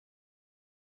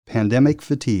Pandemic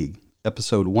Fatigue,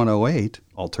 Episode 108,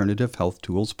 Alternative Health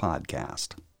Tools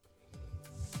Podcast.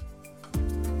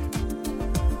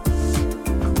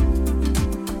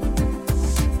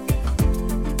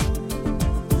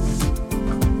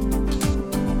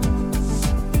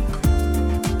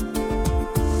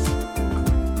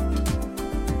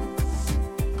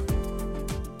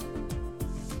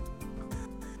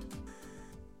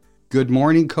 Good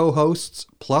morning, co-hosts,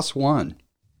 plus one.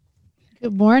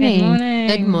 Good morning. Good morning.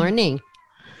 Good morning.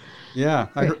 Yeah,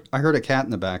 I heard a cat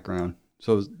in the background.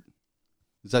 So is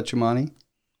that Chimani?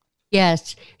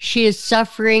 Yes, she is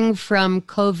suffering from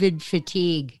COVID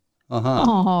fatigue. Uh-huh.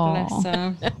 Oh, Bless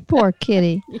her. poor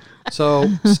kitty. So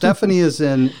Stephanie is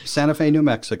in Santa Fe, New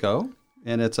Mexico,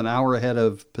 and it's an hour ahead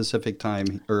of Pacific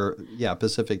time,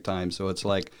 Pacific time. So it's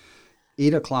like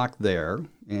 8 o'clock there.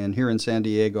 And here in San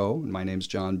Diego, my name's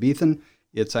John Beethan,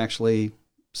 it's actually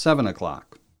 7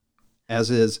 o'clock, as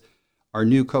is our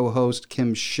new co-host,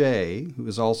 Kim Shea, who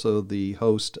is also the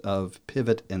host of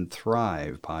Pivot and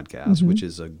Thrive podcast, which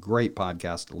is a great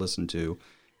podcast to listen to.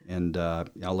 And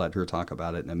I'll let her talk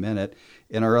about it in a minute.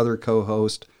 And our other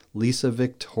co-host, Lisa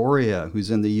Victoria,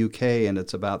 who's in the UK, and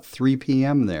it's about 3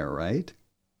 p.m. there, right?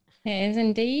 It is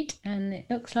indeed, and it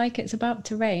looks like it's about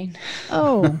to rain.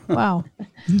 Oh, wow.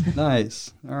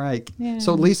 Nice. All right. Yeah.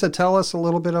 So, Lisa, tell us a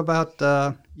little bit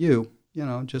about you,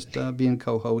 just being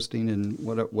co-hosting and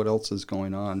what else is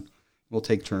going on. We'll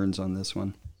take turns on this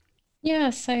one.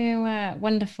 Yeah, so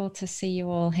wonderful to see you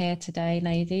all here today,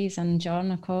 ladies, and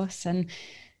John, of course. And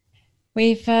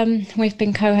we've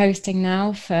been co-hosting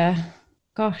now for,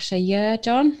 a year,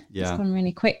 John. Yeah. It's gone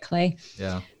really quickly.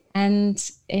 Yeah.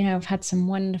 And, I've had some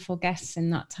wonderful guests in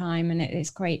that time, and it's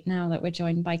great now that we're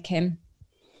joined by Kim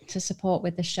to support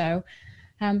with the show.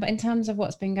 But in terms of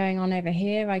what's been going on over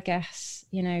here, I guess,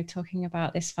 talking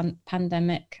about this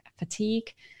pandemic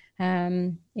fatigue,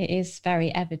 it is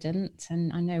very evident.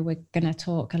 And I know we're going to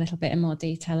talk a little bit in more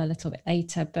detail a little bit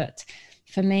later. But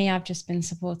for me, I've just been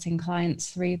supporting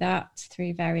clients through that,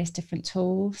 through various different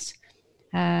tools.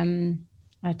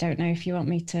 I don't know if you want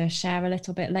me to share a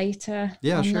little bit later.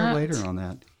 Yeah, share that. later on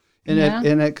that. And, Yeah.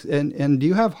 and do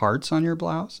you have hearts on your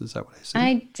blouse? Is that what I see?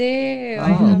 I do. I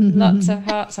Oh. have lots of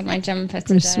hearts on my jumper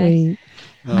Very today. sweet.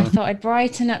 I thought I'd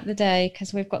brighten up the day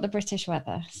because we've got the British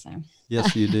weather. So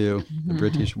Yes, you do. The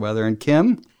British weather. And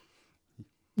Kim?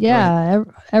 Yeah,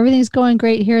 everything's going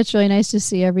great here. It's really nice to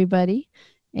see everybody.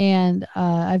 And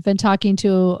I've been talking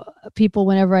to people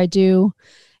whenever I do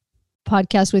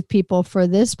podcast with people for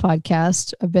this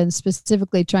podcast. I've been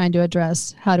specifically trying to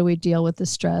address how do we deal with the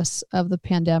stress of the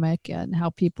pandemic and how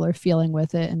people are feeling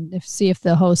with it, and see if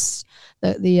the hosts,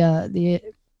 the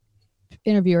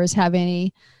interviewers, have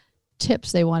any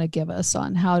tips they want to give us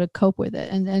on how to cope with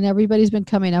it. And everybody's been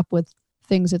coming up with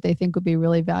things that they think would be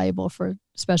really valuable for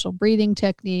special breathing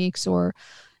techniques or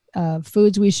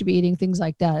foods we should be eating, things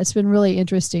like that. It's been really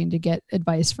interesting to get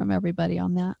advice from everybody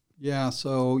on that. Yeah,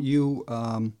 so you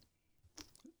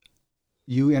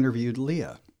interviewed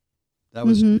Leah.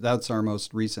 That's our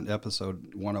most recent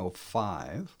episode,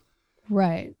 105.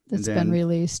 Right. That's And then- been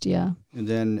released. Yeah. And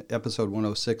then episode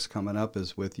 106 coming up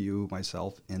is with you,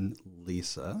 myself, and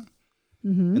Lisa.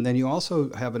 Mm-hmm. And then you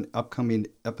also have an upcoming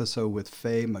episode with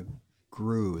Faye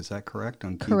McGrew. Is that correct?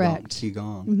 On Correct.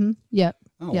 Qigong. Mm-hmm. Yep.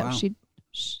 Oh, Yep. wow.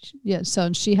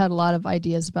 So she had a lot of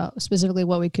ideas about specifically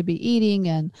what we could be eating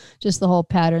and just the whole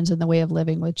patterns and the way of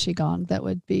living with Qigong that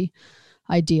would be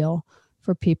ideal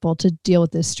for people to deal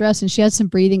with this stress. And she had some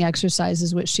breathing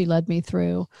exercises, which she led me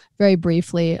through very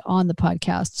briefly on the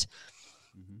podcast.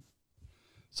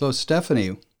 So,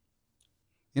 Stephanie,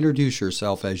 introduce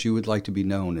yourself as you would like to be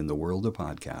known in the world of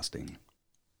podcasting.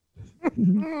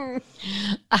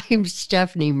 I'm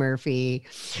Stephanie Murphy.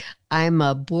 I'm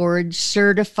a board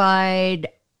certified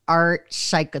art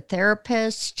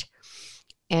psychotherapist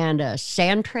and a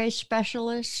Sandtray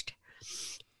specialist.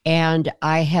 And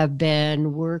I have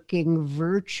been working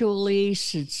virtually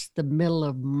since the middle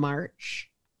of March.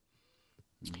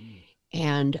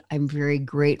 And I'm very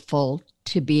grateful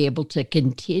to be able to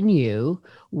continue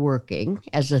working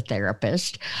as a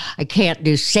therapist. I can't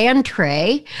do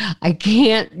Sandtray. I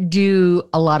can't do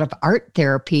a lot of art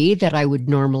therapy that I would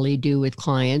normally do with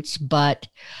clients, but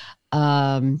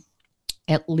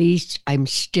at least I'm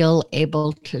still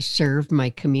able to serve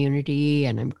my community,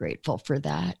 and I'm grateful for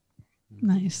that.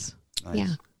 Nice. Nice.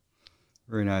 Yeah.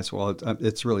 Very nice. Well,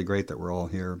 it's really great that we're all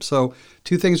here. So,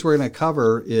 two things we're going to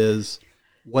cover is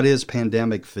what is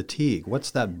pandemic fatigue?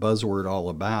 What's that buzzword all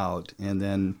about? And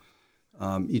then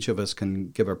each of us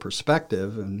can give a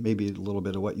perspective and maybe a little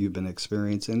bit of what you've been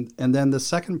experiencing. And then the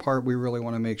second part we really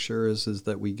want to make sure is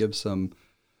that we give some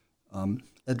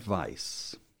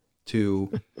advice.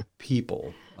 to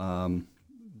people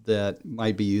that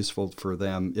might be useful for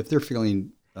them if they're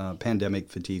feeling pandemic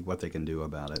fatigue, what they can do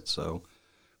about it. So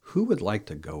who would like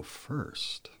to go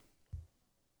first?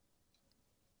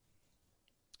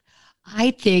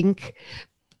 I think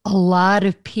a lot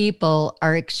of people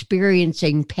are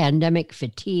experiencing pandemic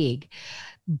fatigue,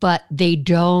 but they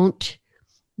don't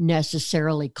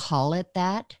necessarily call it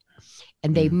that.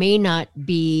 And they may not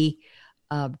be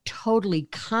totally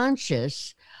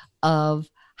conscious of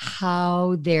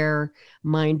how their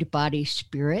mind, body,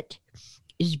 spirit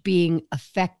is being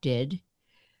affected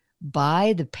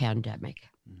by the pandemic.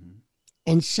 Mm-hmm.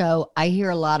 And so I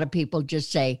hear a lot of people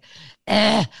just say,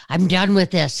 I'm done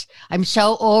with this. I'm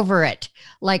so over it.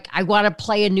 Like, I want to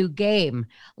play a new game.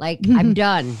 Like, I'm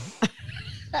done.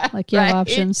 Like you have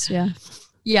options. Yeah.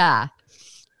 Yeah.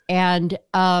 And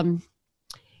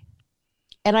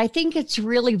I think it's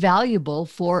really valuable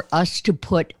for us to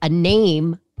put a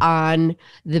name on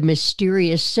the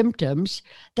mysterious symptoms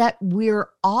that we're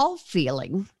all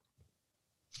feeling.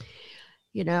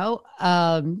 You know,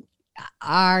 I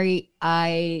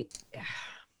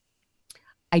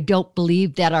don't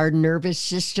believe that our nervous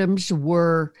systems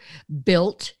were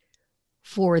built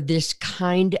for this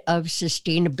kind of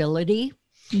sustainability.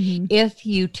 Mm-hmm. If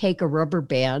you take a rubber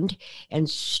band and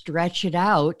stretch it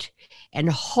out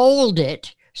and hold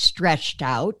it stretched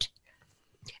out,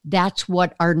 that's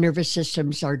what our nervous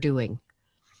systems are doing.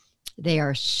 They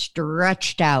are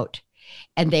stretched out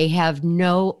and they have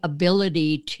no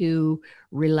ability to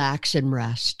relax and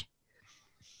rest.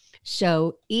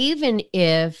 So even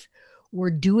if we're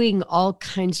doing all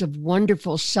kinds of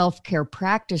wonderful self-care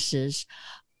practices,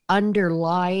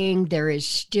 underlying there is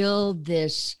still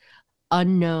this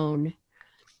unknown,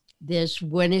 this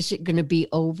when is it going to be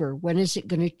over? When is it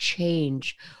going to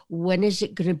change? When is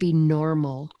it going to be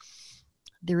normal?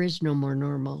 There is no more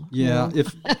normal. Yeah.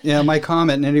 My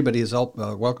comment, and anybody is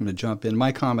welcome to jump in.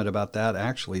 My comment about that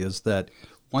actually is that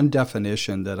one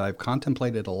definition that I've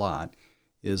contemplated a lot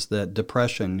is that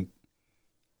depression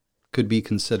could be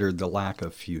considered the lack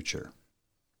of future.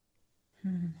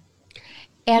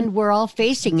 And we're all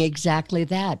facing exactly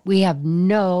that. We have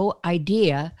no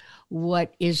idea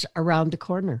what is around the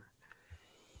corner.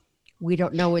 We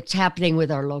don't know what's happening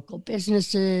with our local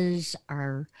businesses,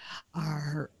 our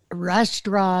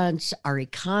restaurants, our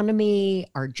economy,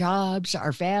 our jobs,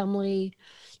 our family.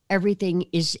 Everything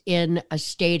is in a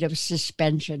state of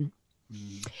suspension.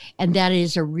 Mm. And that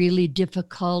is a really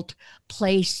difficult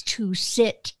place to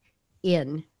sit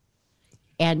in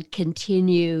and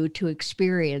continue to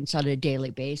experience on a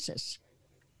daily basis.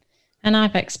 And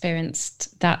I've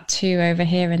experienced that too over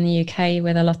here in the UK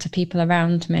with a lot of people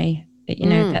around me. You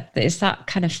know, that it's that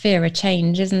kind of fear of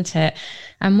change, isn't it?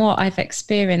 And what I've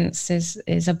experienced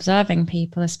is observing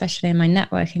people, especially in my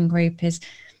networking group, is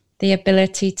the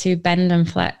ability to bend and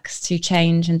flex, to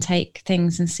change and take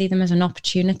things and see them as an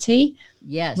opportunity.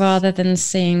 Yes. Rather than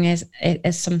seeing it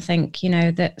as something, you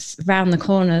know, that's around the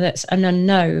corner, that's an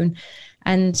unknown.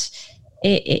 And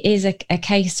it is a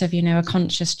case of, you know, a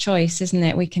conscious choice, isn't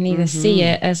it? We can either see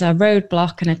it as a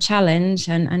roadblock and a challenge,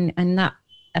 and that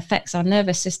affects our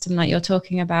nervous system like you're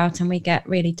talking about, and we get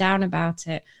really down about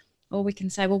it. Or we can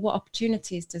say, well, what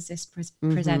opportunities does this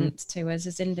present to us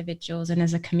as individuals and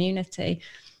as a community?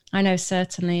 I know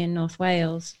certainly in North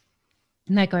Wales,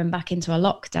 and they're going back into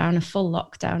a full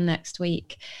lockdown next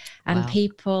week. And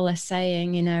people are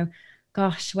saying, you know,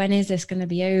 gosh, when is this going to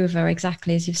be over?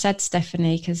 Exactly as you've said,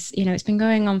 Stephanie, because, you know, it's been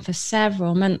going on for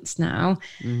several months now.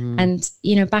 And,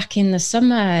 you know, back in the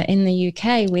summer in the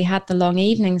UK, we had the long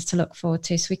evenings to look forward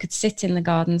to. So we could sit in the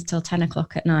gardens till 10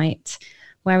 o'clock at night.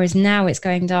 Whereas now it's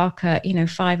going dark at, you know,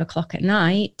 5 o'clock at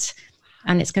night,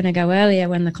 and it's going to go earlier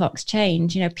when the clocks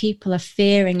change. You know, people are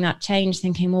fearing that change,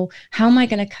 thinking, well, how am I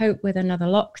going to cope with another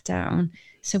lockdown?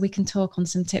 So we can talk on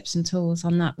some tips and tools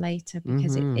on that later,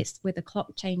 because it's with the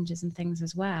clock changes and things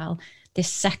as well.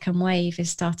 This second wave is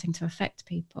starting to affect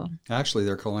people. Actually,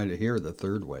 they're calling it here the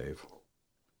third wave.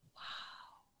 Wow.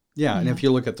 Yeah, and if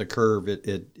you look at the curve,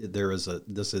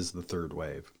 this is the third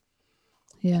wave.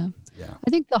 Yeah. I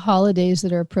think the holidays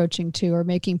that are approaching too are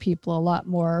making people a lot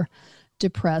more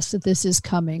depressed that this is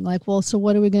coming. Like, well, so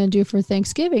what are we going to do for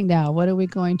Thanksgiving now? What are we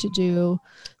going to do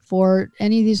for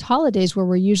any of these holidays where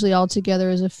we're usually all together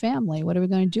as a family? What are we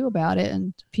going to do about it?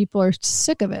 And people are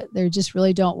sick of it. They just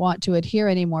really don't want to adhere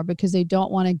anymore because they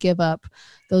don't want to give up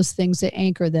those things that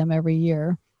anchor them every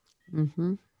year.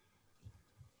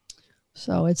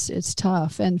 So it's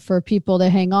tough. And for people to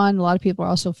hang on, a lot of people are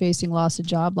also facing loss of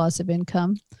job, loss of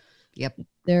income. Yep.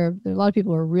 There are a lot of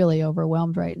people who are really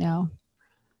overwhelmed right now.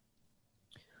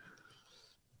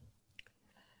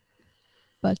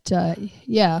 But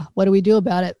yeah, what do we do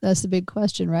about it? That's the big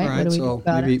question, right? All right, What do we do so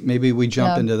about it? maybe we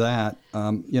jump into that.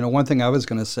 One thing I was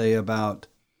going to say about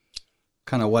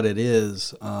kind of what it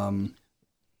is, my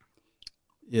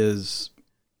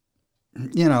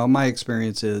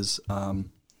experience is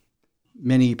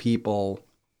many people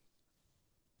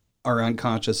are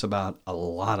unconscious about a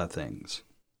lot of things.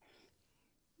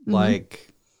 Mhm. Like,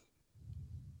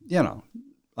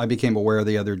 I became aware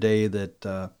the other day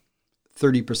that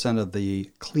 30% of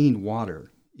the clean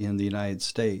water in the United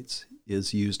States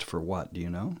is used for what? Do you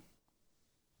know?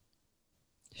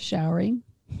 Showering,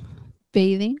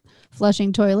 bathing,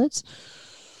 flushing toilets.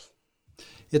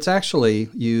 It's actually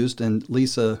used, and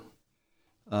Lisa,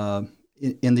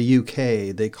 in the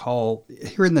UK,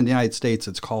 here in the United States,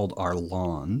 it's called our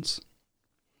lawns.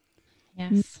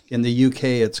 Yes. In the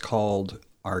UK, it's called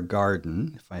our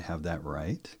garden, if I have that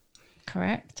right.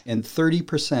 Correct. And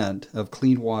 30% of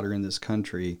clean water in this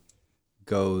country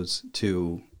goes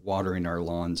to watering our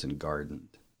lawns and gardens.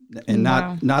 And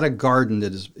Wow. not a garden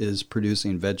that is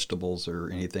producing vegetables or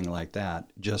anything like that,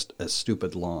 just a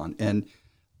stupid lawn. And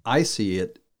I see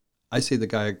the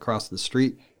guy across the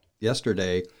street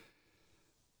yesterday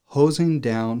hosing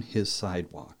down his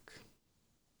sidewalk.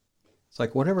 It's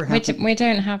like, whatever happened? We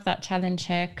don't have that challenge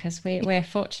here because we're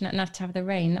fortunate enough to have the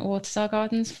rain that waters our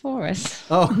gardens for us.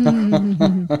 Oh,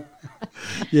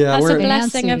 yeah. That's a We're,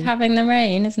 blessing of Fancy. having the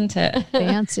rain, isn't it?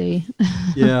 Fancy.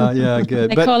 yeah,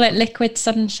 good. They But call it liquid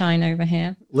sunshine over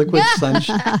here. liquid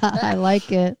sunshine, I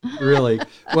like it. really.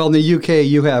 Well, in the UK,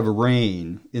 you have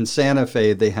rain. In Santa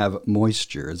Fe, they have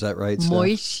moisture. Is that right, Steph?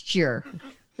 Moisture.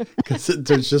 Because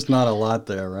there's just not a lot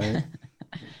there, right?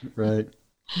 Right.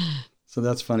 So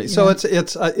that's funny. So it's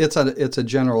a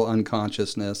general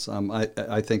unconsciousness.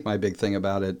 I think my big thing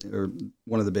about it, or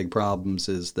one of the big problems,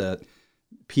 is that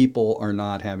people are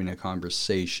not having a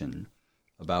conversation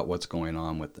about what's going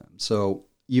on with them. So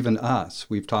even us,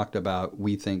 we've talked about,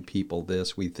 we think people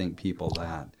this, we think people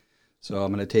that. So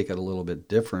I'm going to take it a little bit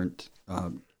different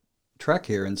trek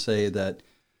here and say that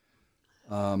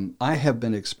I have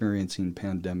been experiencing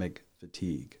pandemic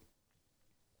fatigue.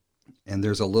 And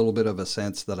there's a little bit of a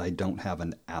sense that I don't have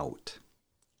an out.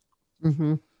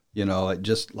 Mm-hmm.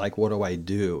 Just like, what do I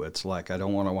do? It's like, I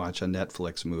don't want to watch a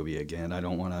Netflix movie again. I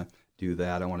don't want to do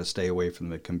that. I want to stay away from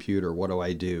the computer. What do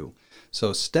I do?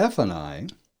 So Steph and I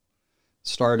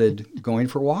started going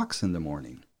for walks in the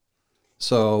morning.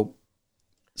 So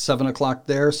 7 o'clock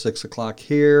there, 6 o'clock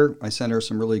here. I sent her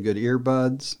some really good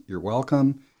earbuds. You're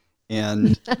welcome.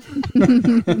 And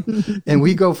and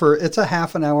we go it's a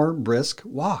half an hour brisk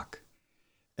walk.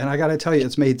 And I got to tell you,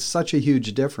 it's made such a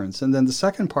huge difference. And then the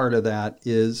second part of that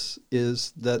is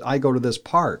that I go to this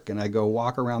park and I go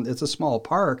walk around. It's a small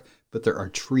park, but there are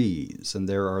trees and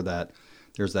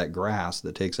there's that grass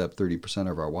that takes up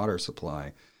 30% of our water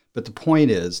supply. But the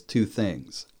point is two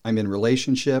things. I'm in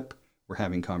relationship, we're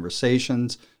having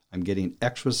conversations, I'm getting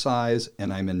exercise,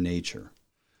 and I'm in nature.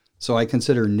 So I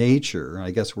consider nature, I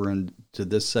guess we're into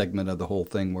this segment of the whole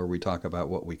thing where we talk about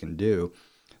what we can do.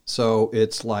 So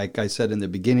it's like I said in the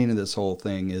beginning of this whole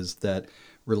thing, is that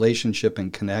relationship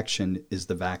and connection is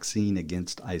the vaccine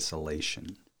against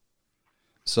isolation.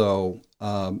 So,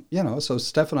 so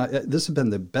Steph and I, this has been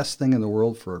the best thing in the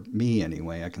world for me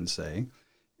anyway, I can say.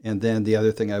 And then the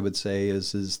other thing I would say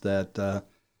is that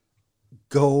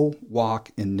go walk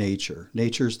in nature.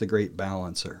 Nature's the great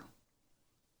balancer.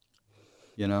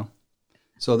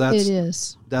 So It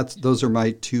is. those are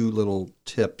my two little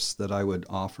tips that I would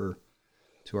offer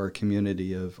to our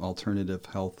community of alternative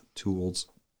health tools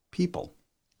people.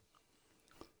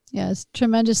 Yeah, it's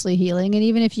tremendously healing. And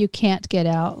even if you can't get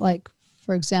out, like,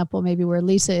 for example, maybe where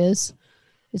Lisa is,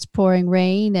 it's pouring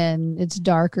rain and it's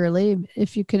dark early.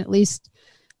 If you can at least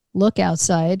look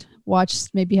outside,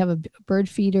 maybe have a bird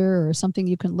feeder or something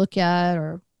you can look at,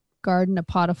 or garden, a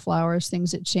pot of flowers,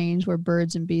 things that change where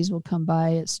birds and bees will come by.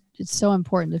 It's so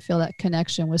important to feel that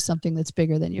connection with something that's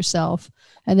bigger than yourself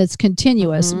and that's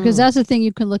continuous, because that's the thing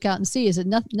you can look out and see, is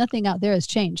that nothing out there has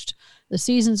changed. The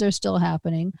seasons are still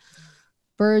happening.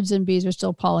 Birds and bees are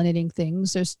still pollinating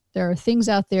things. There are things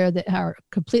out there that are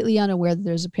completely unaware that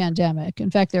there's a pandemic. In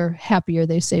fact, they're happier,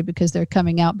 they say, because they're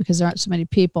coming out because there aren't so many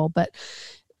people. But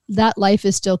that life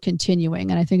is still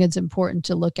continuing. And I think it's important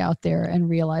to look out there and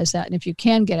realize that. And if you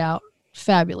can get out,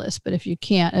 fabulous. But if you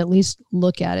can't, at least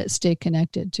look at it, stay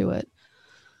connected to it.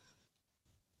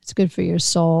 It's good for your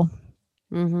soul.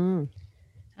 Mm-hmm.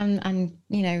 And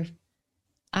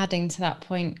adding to that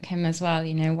point, Kim, as well,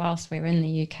 you know, whilst we're in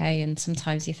the UK and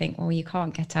sometimes you think, well, you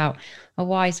can't get out. A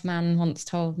wise man once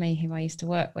told me, who I used to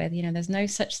work with, you know, there's no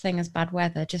such thing as bad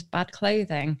weather, just bad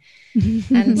clothing.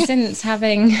 And since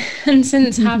having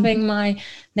my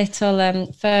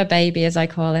little fur baby, as I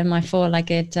call him, my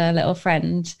four-legged little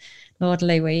friend, Lord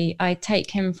Louis, I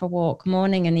take him for a walk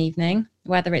morning and evening,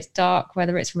 whether it's dark,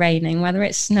 whether it's raining, whether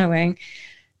it's snowing.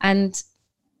 And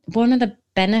one of the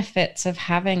benefits of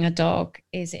having a dog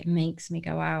is it makes me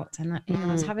go out. And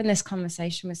I was having this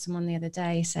conversation with someone the other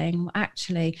day saying, well,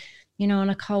 actually, you know, on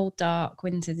a cold, dark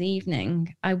winter's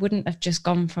evening, I wouldn't have just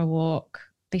gone for a walk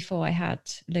before I had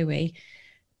Louis,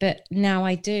 but now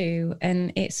I do.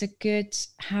 And it's a good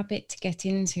habit to get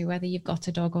into, whether you've got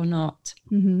a dog or not,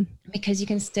 because you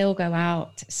can still go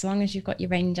out as long as you've got your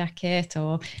rain jacket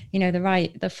or, you know,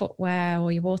 the footwear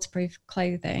or your waterproof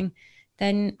clothing.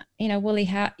 Then, you know, woolly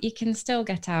hat, you can still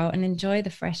get out and enjoy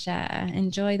the fresh air,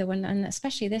 enjoy the wind. And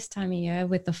especially this time of year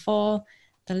with the fall,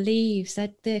 the leaves,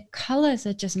 the colours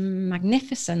are just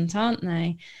magnificent, aren't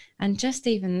they? And just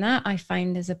even that, I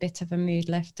find, is a bit of a mood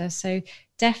lifter. So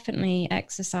definitely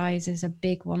exercise is a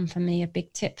big one for me, a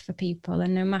big tip for people.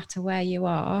 And no matter where you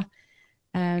are,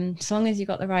 as long as you've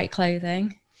got the right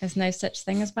clothing, there's no such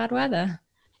thing as bad weather.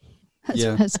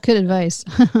 That's good advice.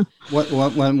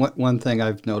 One thing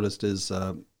I've noticed is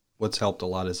what's helped a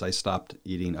lot is I stopped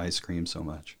eating ice cream so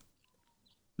much.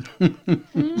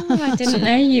 I didn't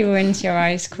know you were into your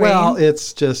ice cream. Well,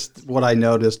 it's just what I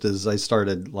noticed is I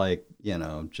started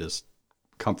just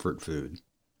comfort food,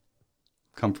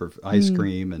 ice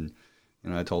cream. And,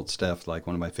 you know, I told Steph, like,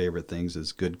 one of my favorite things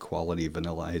is good quality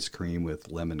vanilla ice cream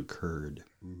with lemon curd.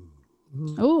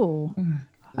 Oh,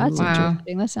 that's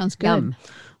interesting. That sounds good. Yum.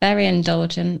 Very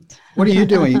indulgent. What are you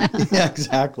doing? Yeah,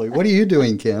 exactly. What are you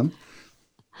doing, Kim?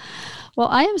 Well,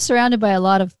 I am surrounded by a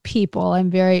lot of people. I'm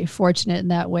very fortunate in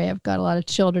that way. I've got a lot of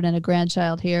children and a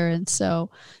grandchild here. And so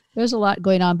there's a lot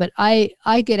going on, but I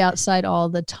get outside all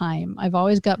the time. I've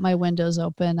always got my windows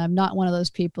open. I'm not one of those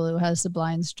people who has the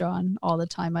blinds drawn all the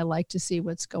time. I like to see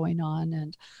what's going on.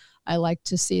 And I like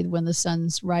to see when the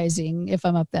sun's rising, if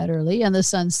I'm up that early, and the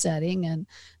sun's setting and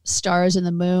stars and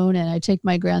the moon. And I take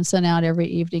my grandson out every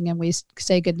evening and we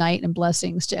say goodnight and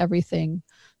blessings to everything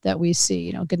that we see.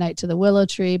 You know, good night to the willow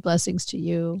tree, blessings to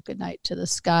you. Good night to the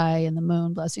sky and the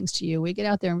moon, blessings to you. We get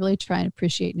out there and really try and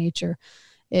appreciate nature.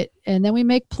 And then we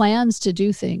make plans to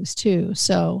do things too.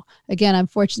 So again, I'm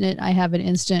fortunate I have an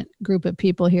instant group of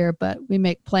people here, but we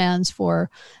make plans for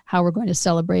how we're going to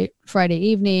celebrate Friday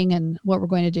evening and what we're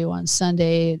going to do on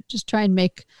Sunday. Just try and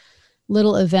make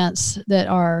little events that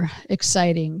are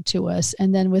exciting to us.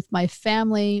 And then with my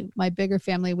family, my bigger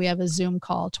family, we have a Zoom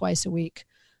call twice a week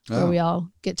where we all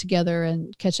get together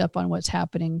and catch up on what's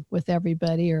happening with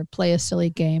everybody or play a silly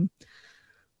game.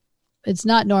 It's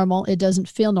not normal. It doesn't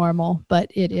feel normal,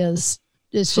 but it is.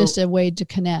 It's just a way to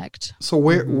connect. So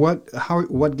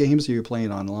what games are you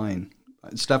playing online?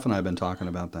 Steph and I have been talking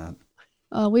about that.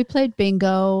 We played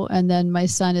bingo, and then my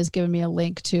son has given me a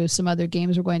link to some other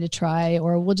games we're going to try,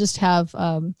 or we'll just have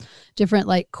different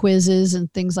like quizzes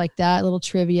and things like that, little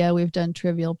trivia. We've done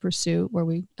Trivial Pursuit where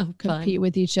we compete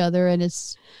with each other, and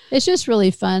it's just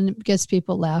really fun. It gets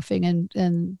people laughing,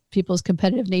 and people's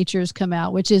competitive natures come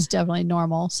out, which is definitely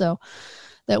normal. So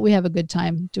that we have a good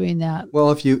time doing that.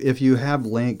 Well, if you have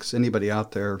links, anybody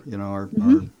out there, you know,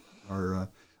 or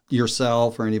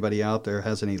yourself or anybody out there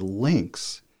has any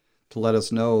links to let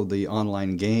us know the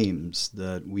online games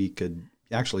that we could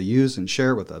actually use and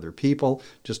share with other people,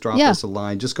 just drop us a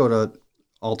line. Just go to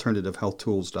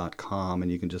alternativehealthtools.com and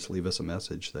you can just leave us a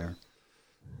message there.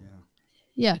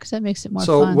 Yeah, because that makes it more fun.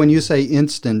 So when you say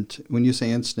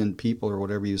instant people or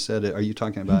whatever you said, are you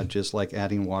talking about just like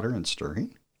adding water and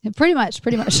stirring? Pretty much.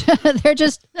 they're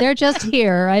just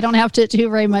here. I don't have to do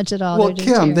very much at all. Well,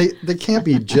 Kim, they can't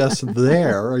be just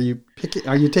there. Are you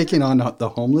taking on the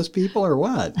homeless people or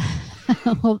what?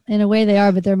 Well, in a way they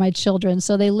are, but they're my children,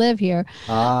 so they live here.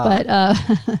 But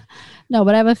no,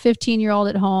 but I have a 15-year-old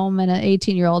at home and an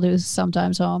 18-year-old who's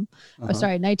sometimes home.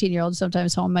 19-year-old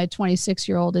sometimes home. My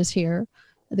 26-year-old is here.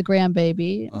 The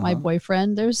grandbaby, my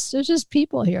boyfriend. There's just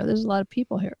people here. There's a lot of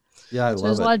people here. Yeah, I love it.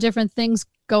 There's a lot of different things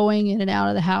going in and out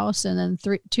of the house, and then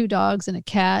 2 dogs and a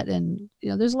cat, and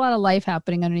there's a lot of life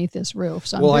happening underneath this roof.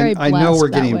 So I'm very blessed.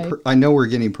 I know we're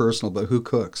getting personal, but who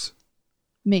cooks?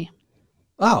 Me.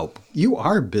 Oh, you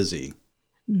are busy.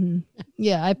 Mm-hmm.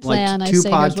 Yeah, I plan. Like I say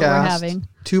here's what we're having.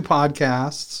 2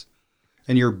 podcasts,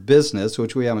 and your business,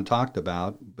 which we haven't talked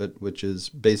about, but which is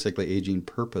basically aging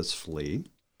purposefully.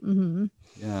 Mm-hmm.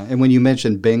 Yeah, and when you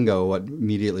mentioned bingo, what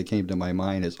immediately came to my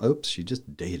mind is, oops, she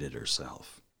just dated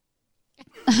herself.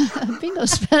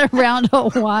 Bingo's been around a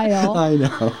while. I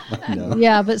know.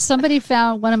 Yeah, but somebody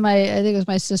found I think it was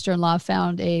my sister-in-law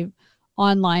found a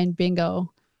online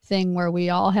bingo thing where we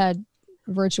all had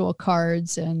virtual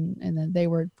cards and then they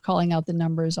were calling out the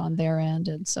numbers on their end.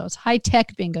 And so it's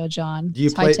high-tech bingo, John. Do you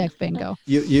it's play high-tech bingo?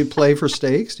 You play for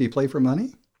stakes? Do you play for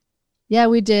money? Yeah,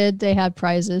 we did. They had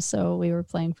prizes, so we were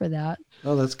playing for that.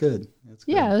 Oh, that's good. That's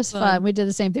good. Yeah, it was fun. We did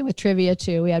the same thing with trivia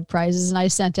too. We had prizes, and I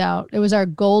sent out. It was our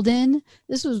golden.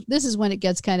 This is when it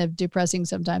gets kind of depressing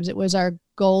sometimes. It was our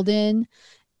golden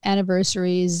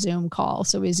anniversary Zoom call.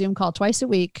 So we Zoom call twice a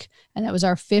week, and that was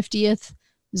our 50th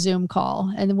Zoom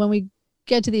call. And when we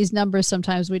get to these numbers,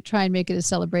 sometimes we try and make it a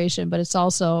celebration, but it's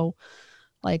also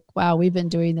like, wow, we've been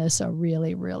doing this a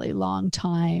really, really long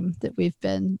time that we've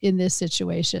been in this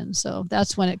situation. So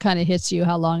that's when it kind of hits you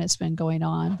how long it's been going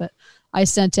on. But I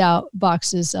sent out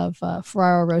boxes of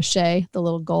Ferrero Rocher, the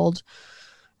little gold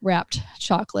wrapped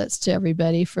chocolates to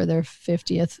everybody for their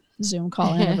 50th Zoom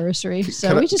call anniversary.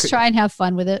 So we just try and have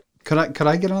fun with it. Could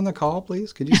I get on the call,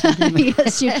 please? Could you send me?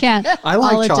 Yes, you can.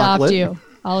 I'll adopt you.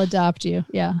 I'll adopt you.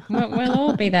 Yeah. We'll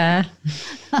all be there.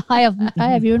 I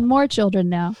have even more children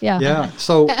now. Yeah.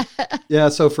 Yeah.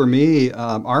 So for me,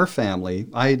 our family,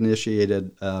 I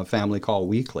initiated a family call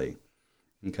weekly.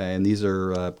 Okay. And these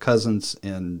are cousins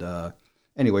and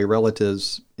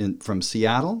relatives from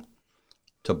Seattle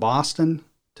to Boston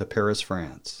to Paris,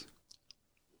 France.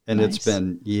 And nice.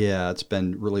 It's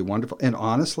been really wonderful. And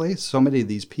honestly, so many of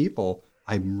these people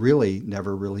I really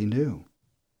never really knew.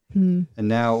 And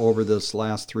now over this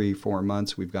last 3-4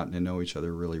 months, we've gotten to know each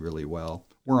other really, really well.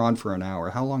 We're on for an hour.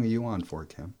 How long are you on for,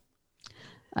 Kim?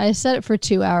 I set it for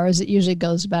 2 hours. It usually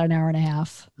goes about an hour and a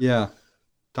half. Yeah.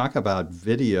 Talk about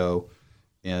video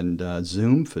and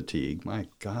Zoom fatigue. My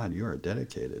God, you are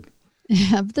dedicated.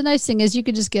 Yeah, but the nice thing is you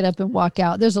can just get up and walk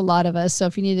out. There's a lot of us. So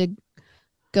if you need to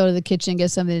go to the kitchen,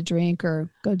 get something to drink, or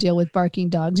go deal with barking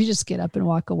dogs, you just get up and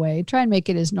walk away. Try and make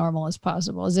it as normal as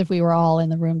possible, as if we were all in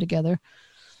the room together.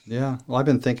 Yeah. Well, I've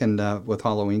been thinking with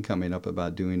Halloween coming up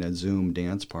about doing a Zoom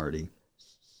dance party.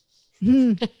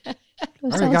 I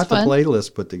already got the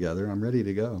playlist put together. I'm ready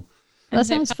to go. That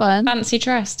sounds fun. Fancy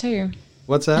dress too.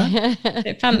 What's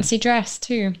that? Fancy dress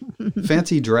too.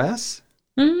 Fancy dress?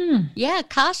 Yeah,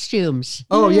 costumes.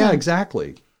 Oh, yeah,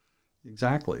 exactly.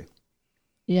 Exactly.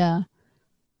 Yeah.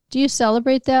 Do you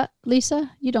celebrate that, Lisa?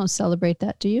 You don't celebrate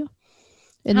that, do you?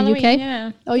 In Halloween, the UK?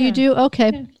 Yeah. Oh, you do? Okay.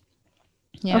 Yeah.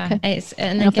 Yeah, okay. It's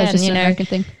and I don't know if again, that's just an American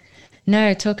thing.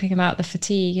 No, talking about the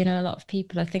fatigue, a lot of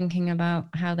people are thinking about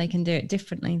how they can do it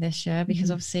differently this year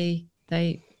because obviously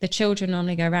the children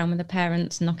normally go around with the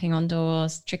parents knocking on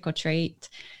doors, trick or treat,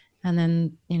 and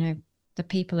then the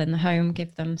people in the home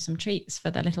give them some treats for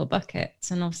their little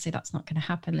buckets, and obviously that's not going to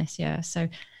happen this year. So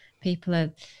people are.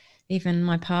 Even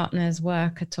my partner's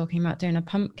work are talking about doing a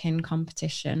pumpkin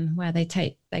competition where they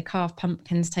carve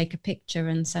pumpkins, take a picture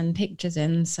and send pictures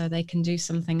in so they can do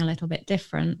something a little bit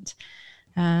different.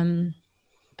 But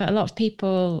a lot of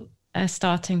people are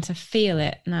starting to feel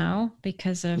it now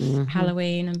because of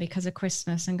Halloween and because of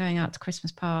Christmas and going out to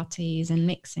Christmas parties and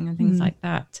mixing and things like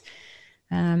that.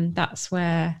 That's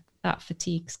where that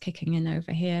fatigue's kicking in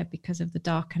over here because of the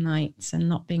darker nights and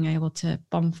not being able to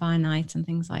bonfire night and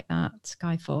things like that.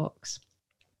 Guy Fawkes.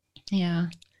 Yeah.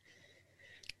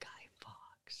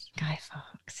 Guy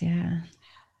Fawkes, yeah.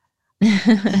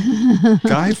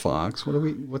 Guy Fawkes?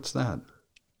 What's that?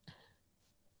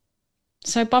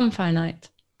 So bonfire night.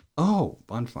 Oh,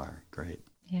 bonfire. Great.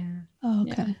 Yeah. Oh,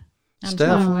 okay. Yeah.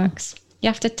 Steph? Fireworks. You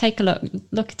have to take a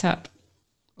look it up.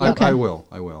 Okay. I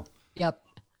will. Yep.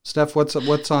 Steph, what's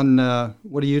on?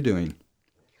 What are you doing,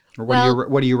 or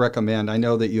what do you recommend? I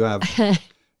know that you have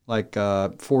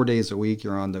 4 days a week.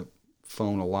 You're on the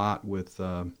phone a lot with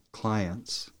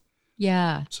clients.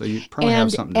 Yeah. So you probably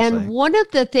have something to say. And one of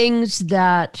the things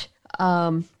that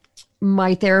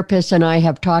my therapist and I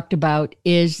have talked about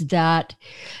is that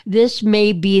this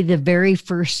may be the very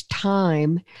first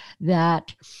time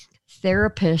that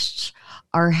therapists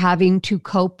are having to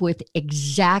cope with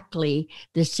exactly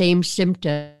the same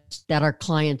symptoms that our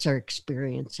clients are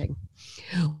experiencing.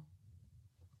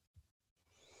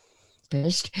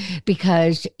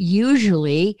 Because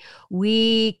usually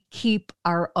we keep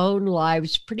our own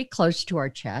lives pretty close to our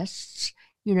chests,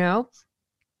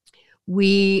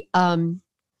 we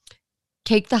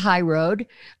take the high road.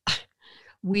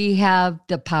 We have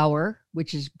the power,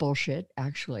 which is bullshit,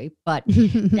 actually, but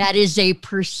that is a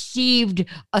perceived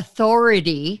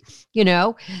authority.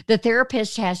 The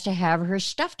therapist has to have her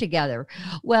stuff together.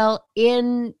 Well,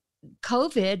 in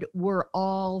COVID, we're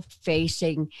all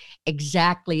facing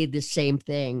exactly the same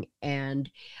thing. And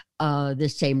the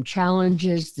same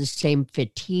challenges, the same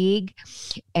fatigue,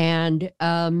 and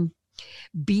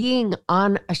being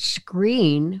on a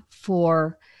screen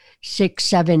for 6,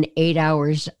 7, 8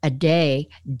 hours a day,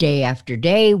 day after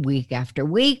day, week after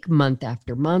week, month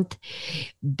after month,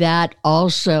 that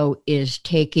also is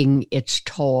taking its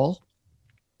toll.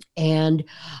 And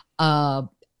I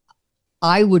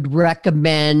would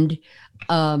recommend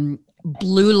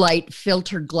blue light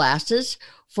filter glasses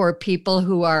for people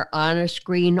who are on a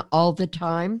screen all the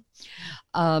time.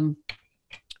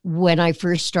 When I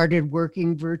first started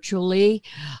working virtually,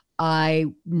 I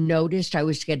noticed I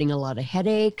was getting a lot of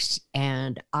headaches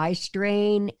and eye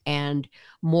strain and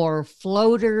more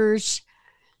floaters.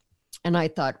 And I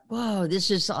thought, whoa,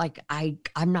 this is like,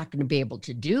 I'm not going to be able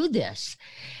to do this.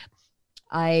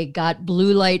 I got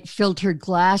blue light filtered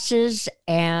glasses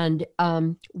and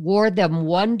wore them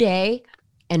one day,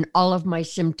 and all of my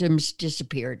symptoms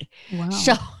disappeared.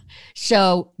 Wow.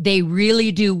 So they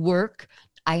really do work.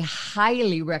 I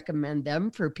highly recommend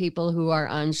them for people who are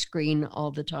on screen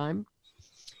all the time.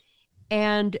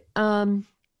 And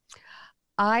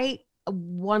I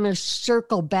want to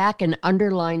circle back and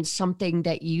underline something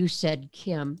that you said,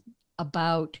 Kim,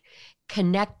 about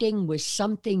connecting with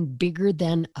something bigger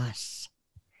than us,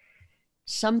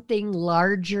 something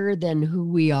larger than who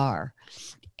we are.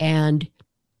 And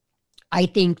I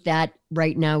think that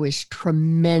right now is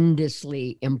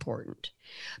tremendously important,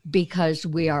 because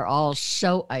we are all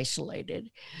so isolated.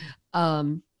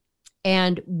 And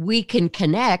we can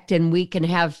connect and we can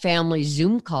have family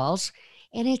Zoom calls,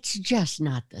 and it's just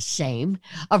not the same.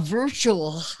 A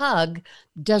virtual hug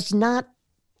does not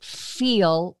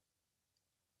feel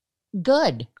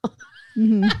good.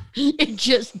 Mm-hmm. It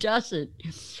just doesn't.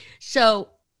 So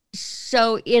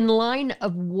in line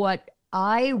of what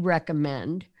I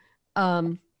recommend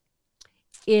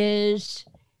is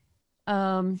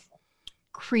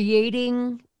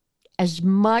creating as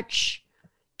much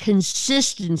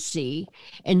consistency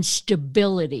and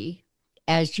stability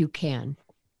as you can.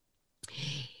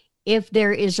 If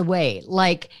there is a way,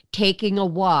 like taking a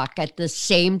walk at the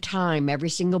same time every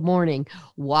single morning,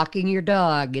 walking your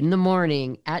dog in the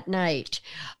morning, at night,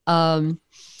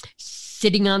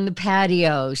 sitting on the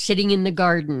patio, sitting in the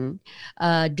garden,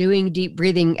 doing deep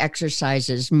breathing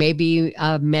exercises, maybe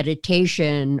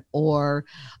meditation or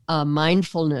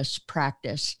mindfulness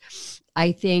practice.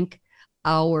 I think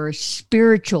our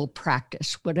spiritual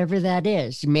practice, whatever that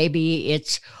is, maybe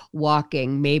it's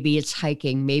walking, maybe it's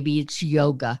hiking, maybe it's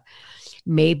yoga,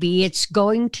 maybe it's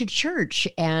going to church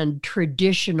and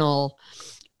traditional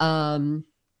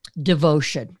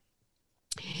devotion.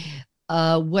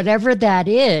 Whatever that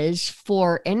is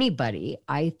for anybody,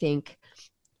 I think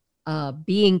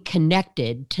being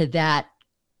connected to that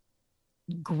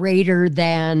greater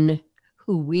than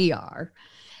who we are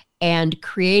and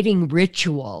creating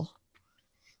ritual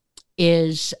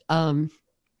is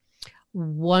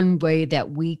one way that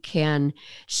we can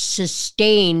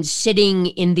sustain sitting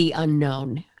in the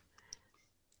unknown.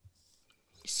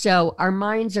 So our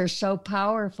minds are so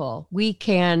powerful. We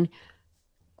can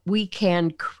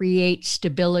create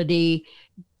stability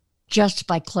just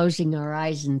by closing our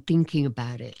eyes and thinking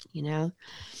about it, you know?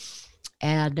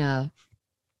 And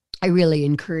I really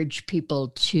encourage people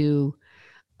to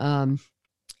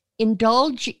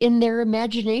indulge in their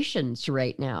imaginations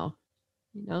right now.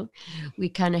 You know, we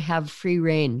kind of have free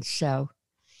reign. So,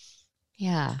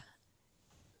 yeah.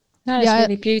 That is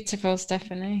really beautiful,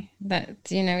 Stephanie. That,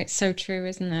 you know, it's so true,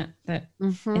 isn't it? That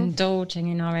indulging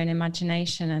in our own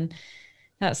imagination. And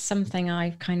that's something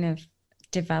I've kind of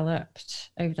developed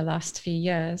over the last few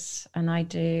years. And I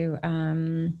do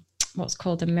what's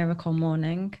called a miracle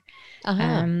morning.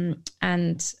 And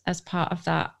as part of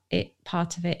that,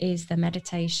 part of it is the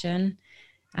meditation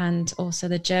and also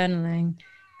the journaling.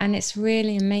 And it's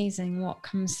really amazing what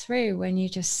comes through when you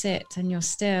just sit and you're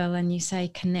still and you say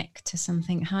connect to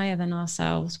something higher than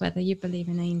ourselves, whether you believe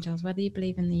in angels, whether you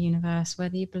believe in the universe,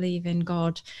 whether you believe in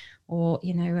God or,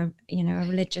 a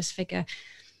religious figure.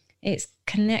 It's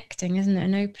connecting, isn't it?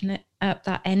 And open up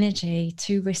that energy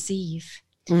to receive.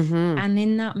 Mm-hmm. And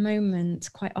in that moment,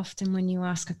 quite often when you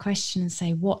ask a question and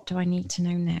say, what do I need to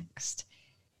know next?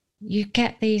 You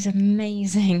get these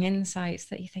amazing insights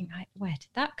that you think, where did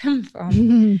that come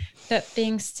from? But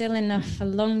being still enough for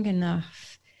long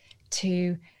enough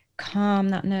to calm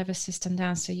that nervous system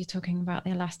down. So you're talking about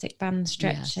the elastic band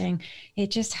stretching. Yes.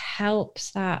 It just helps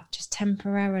that just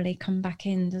temporarily come back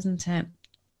in, doesn't it?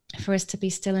 For us to be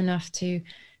still enough to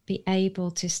be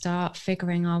able to start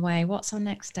figuring our way. What's our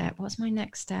next step? What's my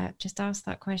next step? Just ask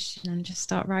that question and just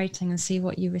start writing and see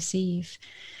what you receive.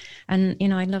 And,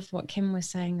 I love what Kim was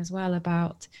saying as well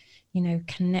about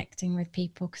connecting with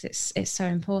people, because it's so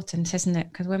important, isn't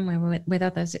it? Because when we're with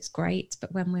others, it's great,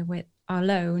 but when we're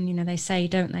alone, they say,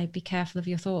 don't they, be careful of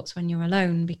your thoughts when you're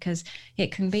alone, because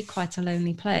it can be quite a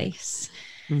lonely place.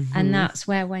 Mm-hmm. And that's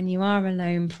where, when you are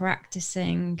alone,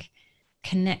 practicing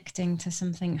connecting to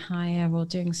something higher or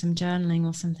doing some journaling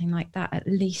or something like that, at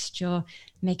least you're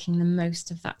making the most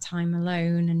of that time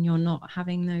alone, and you're not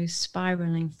having those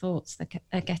spiraling thoughts that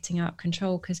are getting out of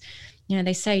control. Because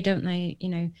they say, don't they,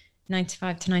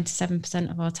 95 to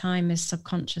 97% of our time is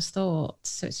subconscious thoughts,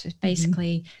 so it's just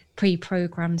basically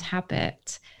pre-programmed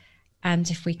habit. And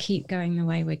if we keep going the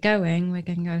way we're going, we're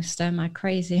going to go stir mad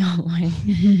crazy, aren't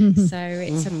we? So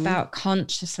it's about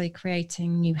consciously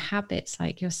creating new habits,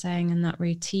 like you're saying, and that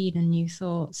routine and new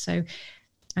thoughts. So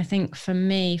I think for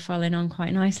me, following on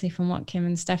quite nicely from what Kim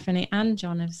and Stephanie and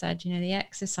John have said, the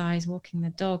exercise, walking the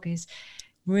dog is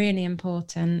really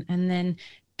important. And then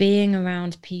being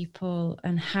around people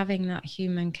and having that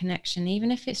human connection, even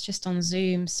if it's just on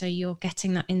Zoom, so you're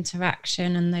getting that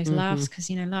interaction and those laughs, because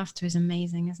laughter is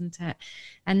amazing, isn't it?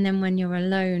 And then when you're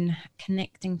alone,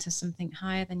 connecting to something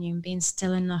higher than you and being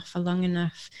still enough for long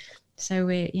enough, so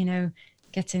we're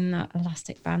getting that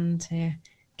elastic band to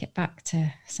get back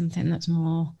to something that's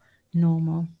more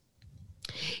normal.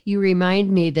 You remind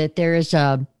me that there is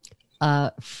a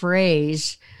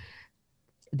phrase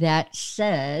that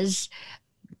says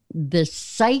the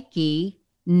psyche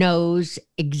knows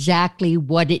exactly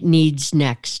what it needs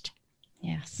next.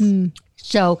 Yes.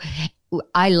 So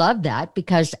I love that,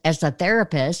 because as a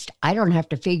therapist, I don't have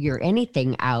to figure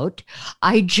anything out.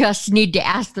 I just need to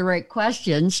ask the right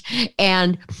questions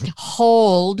and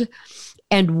hold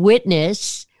and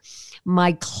witness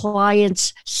my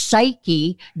client's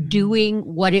psyche doing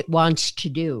what it wants to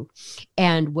do.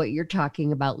 And what you're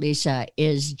talking about, Lisa,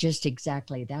 is just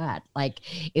exactly that. Like,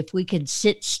 if we can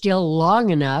sit still long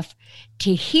enough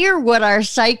to hear what our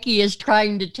psyche is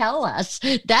trying to tell us,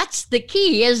 that's the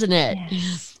key, isn't it?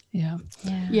 Yes.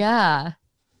 Yeah,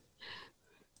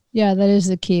 that is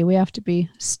the key. We have to be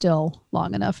still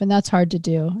long enough, and that's hard to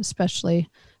do, especially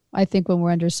I think when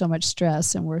we're under so much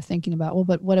stress and we're thinking about, well,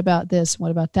 but what about this?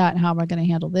 What about that? And how am I going to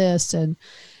handle this? And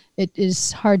it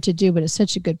is hard to do, but it's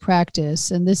such a good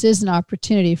practice. And this is an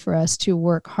opportunity for us to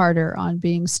work harder on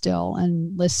being still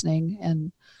and listening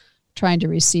and trying to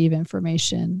receive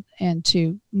information and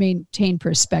to maintain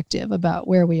perspective about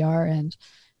where we are. And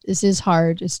this is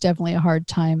hard. It's definitely a hard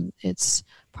time. It's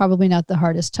probably not the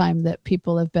hardest time that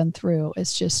people have been through.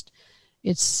 It's just,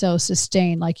 it's so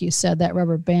sustained. Like you said, that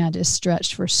rubber band is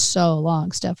stretched for so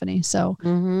long, Stephanie. So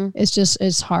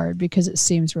it's hard because it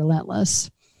seems relentless.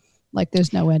 Like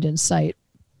there's no end in sight.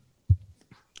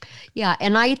 Yeah.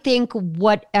 And I think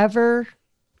whatever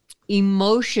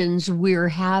emotions we're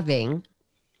having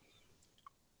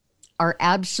are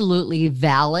absolutely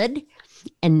valid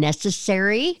and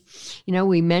necessary.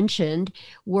 We mentioned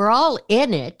we're all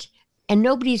in it and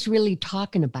nobody's really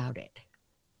talking about it.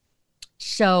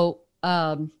 So,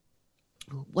 one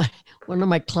of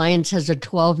my clients has a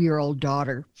 12-year-old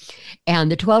daughter,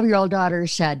 and the 12-year-old daughter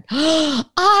said,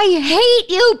 I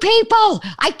hate you people.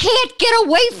 I can't get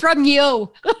away from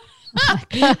you.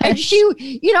 And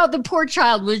she, the poor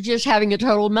child was just having a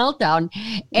total meltdown.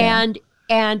 Yeah.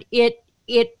 And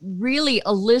it really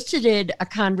elicited a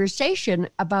conversation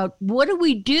about what do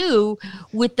we do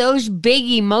with those big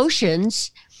emotions,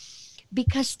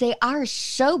 because they are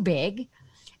so big.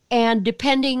 And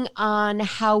depending on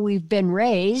how we've been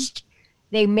raised,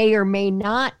 they may or may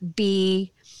not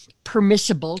be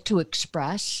permissible to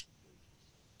express.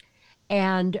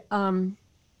 And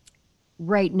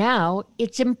right now,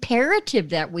 it's imperative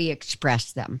that we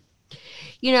express them.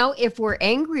 If we're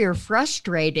angry or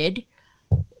frustrated,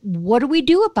 what do we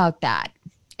do about that?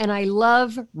 And I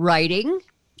love writing.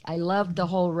 I love the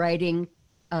whole writing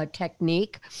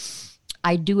technique.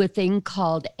 I do a thing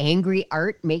called angry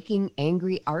art, making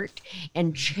angry art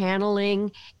and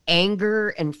channeling anger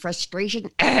and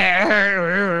frustration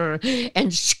and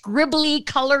scribbly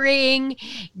coloring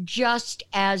just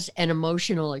as an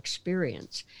emotional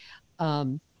experience.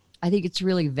 I think it's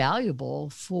really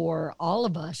valuable for all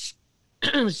of us,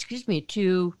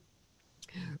 to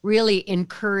really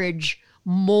encourage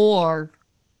more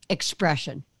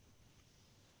expression.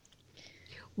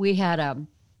 We had a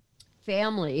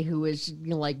family who was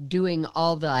doing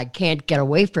all the I can't get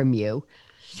away from you.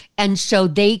 And so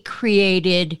they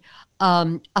created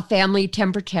a family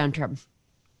temper tantrum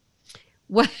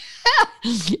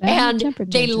And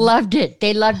they loved it.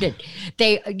 They loved it.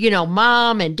 They,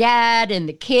 mom and dad and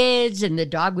the kids, and the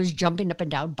dog was jumping up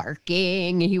and down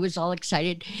barking, and he was all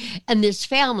excited. And this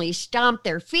family stomped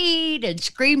their feet and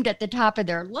screamed at the top of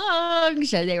their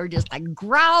lungs, and they were just like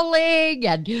growling,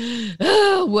 and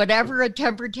whatever a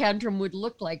temper tantrum would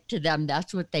look like to them,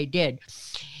 that's what they did.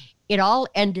 It all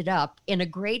ended up in a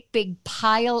great big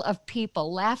pile of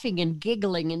people laughing and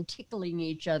giggling and tickling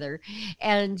each other.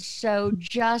 And so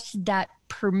just that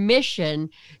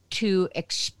permission to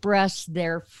express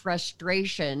their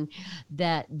frustration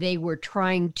that they were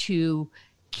trying to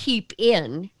keep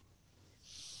in,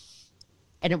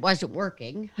 and it wasn't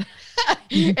working.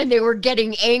 And they were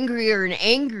getting angrier and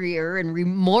angrier and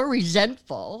more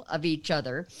resentful of each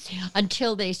other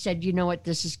until they said, you know what,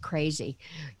 this is crazy.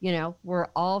 We're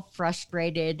all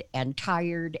frustrated and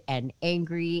tired and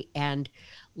angry, and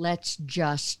let's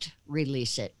just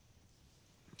release it.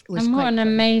 And what an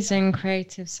amazing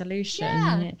creative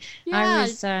solution. Yeah.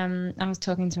 I was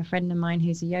talking to a friend of mine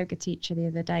who's a yoga teacher the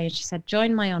other day, and she said,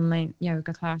 join my online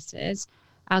yoga classes.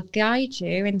 I'll guide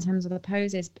you in terms of the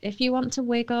poses. If you want to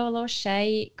wiggle or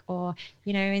shake, or,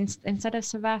 instead of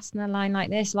Savasana, lie like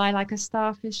this, lie like a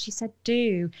starfish, she said,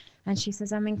 do. And she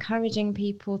says, I'm encouraging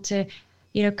people to,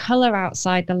 color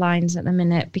outside the lines at the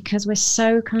minute, because we're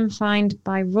so confined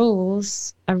by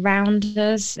rules around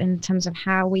us in terms of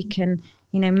how we can,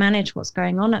 manage what's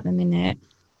going on at the minute.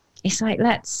 It's like,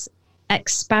 let's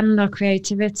expand our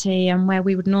creativity, and where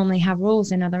we would normally have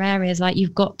rules in other areas, like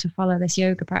you've got to follow this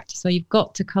yoga practice or you've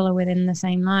got to color within the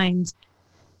same lines,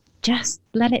 just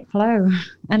let it flow.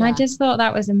 And I just thought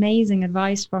that was amazing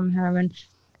advice from her, and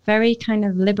very kind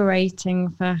of liberating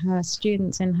for her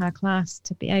students in her class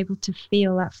to be able to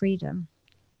feel that freedom.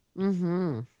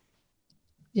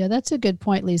 Yeah, that's a good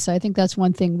point, Lisa. I think that's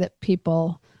one thing that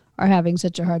people are having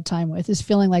such a hard time with, is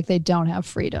feeling like they don't have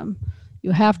freedom.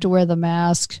 You have to wear the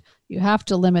mask. You have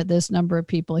to limit this number of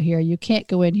people here. You can't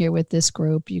go in here with this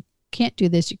group. You can't do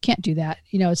this. You can't do that.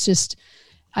 It's just,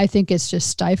 I think it's just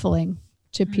stifling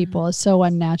to people. It's so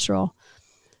unnatural.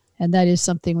 And that is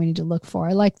something we need to look for.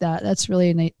 I like that. That's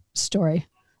really a neat story.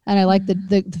 And I like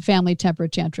the family temper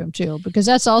tantrum too, because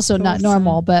that's also not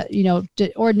normal, but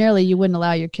ordinarily you wouldn't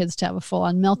allow your kids to have a full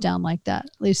on meltdown like that.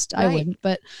 At least I wouldn't,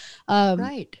 but,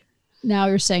 now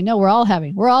you're saying, no, we're all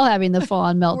having the full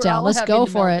on meltdown. Let's go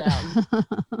for it.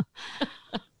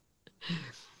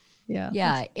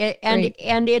 Yeah.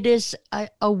 And it is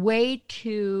a way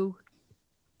to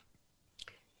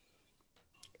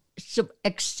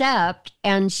accept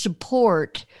and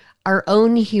support our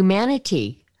own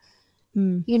humanity.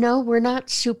 We're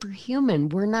not superhuman.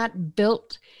 We're not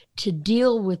built to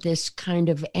deal with this kind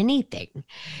of anything.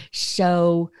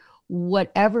 So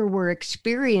whatever we're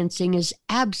experiencing is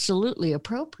absolutely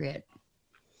appropriate.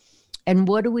 And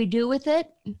what do we do with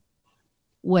it?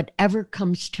 Whatever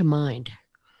comes to mind.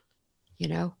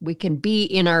 We can be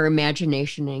in our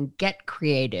imagination and get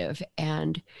creative,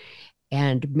 and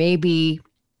maybe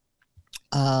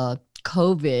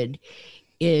COVID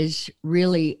is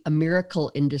really a miracle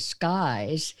in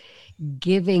disguise,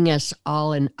 giving us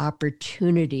all an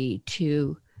opportunity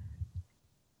to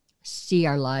see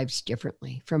our lives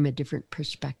differently, from a different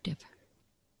perspective.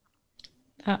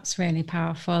 That's really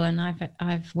powerful. And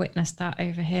I've witnessed that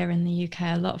over here in the UK.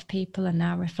 A lot of people are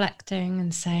now reflecting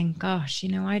and saying, gosh,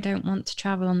 I don't want to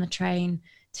travel on the train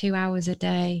 2 hours a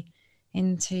day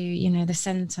into, the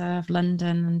centre of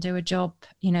London and do a job,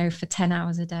 for 10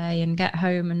 hours a day and get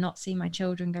home and not see my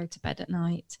children go to bed at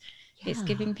night. Yeah. It's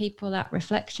giving people that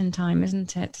reflection time,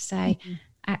 isn't it? To say,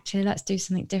 actually, let's do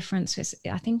something different. So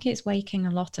I think it's waking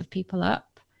a lot of people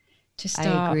up to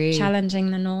start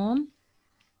challenging the norm,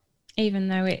 even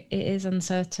though it is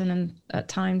uncertain and at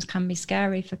times can be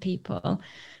scary for people.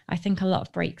 I think a lot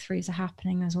of breakthroughs are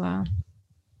happening as well.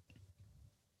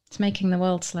 It's making the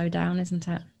world slow down, isn't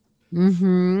it?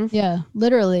 Yeah,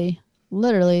 literally,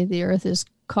 the earth is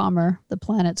calmer. The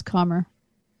planet's calmer.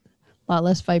 A lot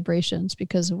less vibrations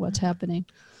because of what's happening.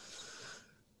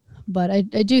 But I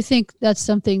do think that's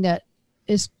something that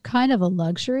is kind of a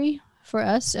luxury for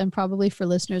us, and probably for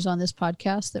listeners on this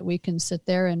podcast, that we can sit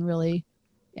there and really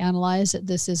analyze that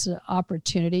this is an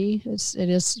opportunity.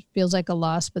 It feels like a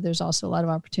loss, but there's also a lot of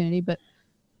opportunity. But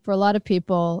for a lot of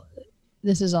people,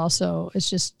 this is also, it's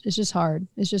just hard.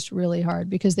 It's just really hard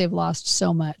because they've lost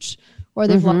so much, or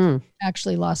they've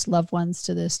actually lost loved ones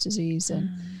to this disease, and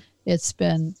it's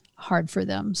been hard for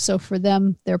them. So for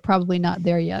them, they're probably not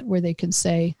there yet where they can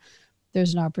say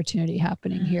there's an opportunity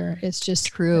happening here. It's just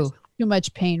true. Too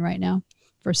much pain right now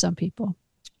for some people.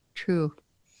 True.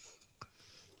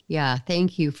 Yeah.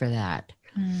 Thank you for that.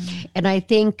 And I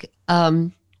think,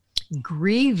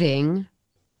 grieving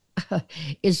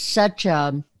is such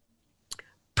a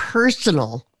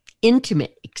personal,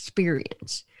 intimate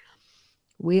experience.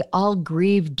 We all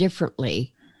grieve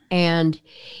differently. And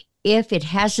if it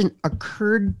hasn't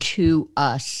occurred to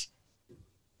us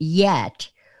yet,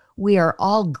 we are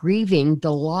all grieving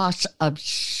the loss of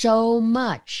so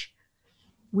much.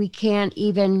 We can't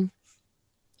even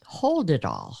hold it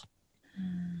all.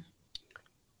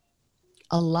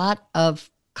 A lot of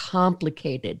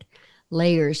complicated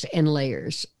layers and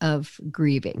layers of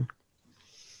grieving,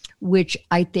 which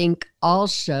I think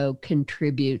also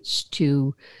contributes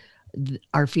to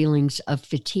our feelings of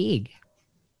fatigue.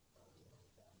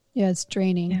 Yeah, it's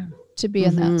draining to be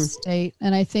in that state.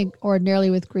 And I think ordinarily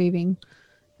with grieving,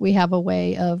 we have a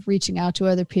way of reaching out to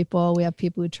other people. We have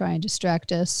people who try and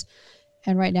distract us.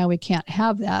 And right now we can't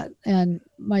have that. And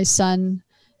my son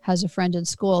has a friend in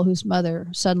school whose mother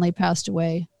suddenly passed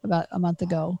away about a month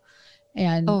ago.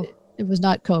 And it was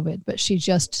not COVID, but she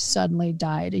just suddenly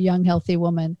died, a young, healthy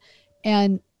woman.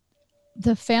 And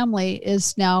the family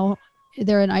is now,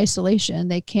 they're in isolation.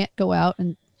 They can't go out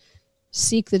and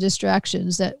seek the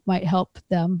distractions that might help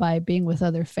them by being with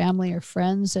other family or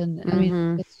friends. And I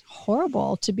mean, it's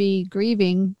horrible to be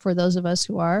grieving for those of us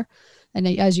who are. And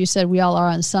as you said, we all are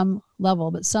on some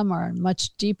level, but some are on a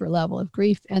much deeper level of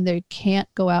grief, and they can't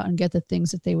go out and get the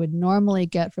things that they would normally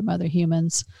get from other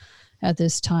humans at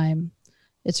this time.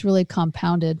 It's really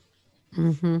compounded.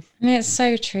 And it's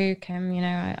so true, Kim. You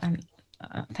know,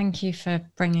 thank you for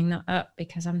bringing that up,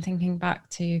 because I'm thinking back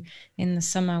to in the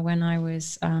summer when I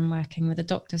was working with a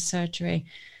doctor's surgery,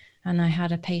 and I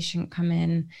had a patient come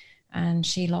in and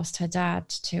she lost her dad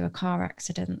to a car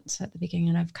accident at the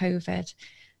beginning of COVID.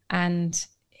 And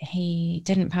he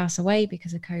didn't pass away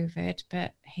because of COVID,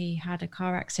 but he had a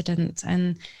car accident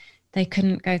and they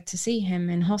couldn't go to see him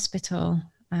in hospital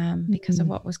because of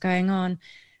what was going on.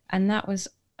 And that was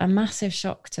a massive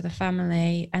shock to the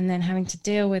family, and then having to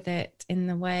deal with it in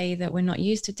the way that we're not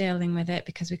used to dealing with it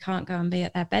because we can't go and be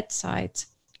at their bedside.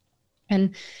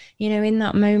 And, you know, in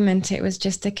that moment, it was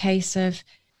just a case of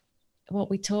what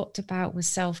we talked about was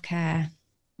self-care.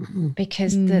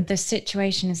 Because the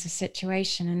situation is a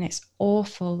situation, and it's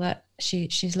awful that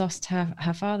she's lost her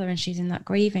father and she's in that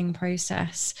grieving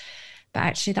process. But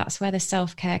actually that's where the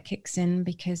self-care kicks in,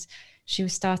 because she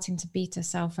was starting to beat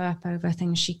herself up over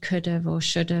things she could have or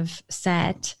should have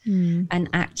said. And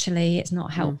actually it's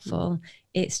not helpful.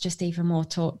 It's just even more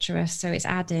torturous. So it's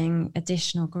adding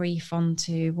additional grief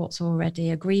onto what's already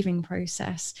a grieving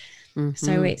process.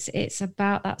 So it's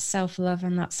about that self-love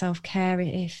and that self-care.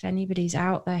 If anybody's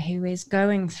out there who is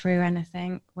going through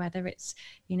anything, whether it's,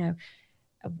 you know,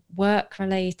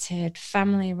 work-related,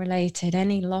 family-related,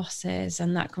 any losses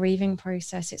and that grieving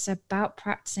process, it's about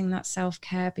practicing that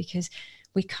self-care, because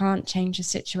we can't change a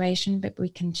situation, but we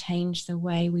can change the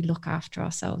way we look after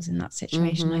ourselves in that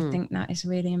situation. I think that is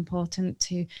really important,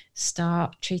 to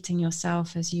start treating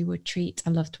yourself as you would treat a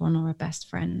loved one or a best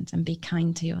friend, and be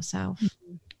kind to yourself.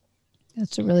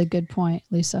 That's a really good point,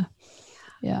 Lisa.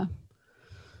 Yeah.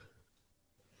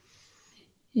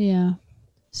 Yeah.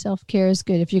 Self-care is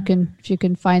good. If you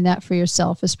can find that for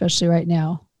yourself, especially right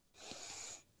now,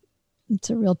 it's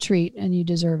a real treat and you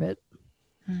deserve it.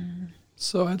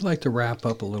 So I'd like to wrap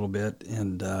up a little bit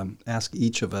and ask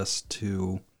each of us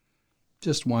to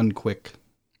just one quick,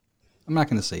 I'm not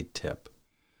going to say tip,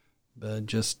 but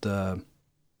just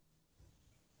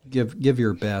give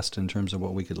your best in terms of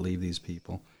what we could leave these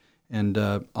people. And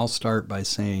I'll start by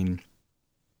saying,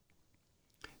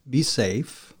 be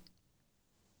safe,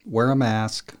 wear a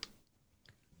mask,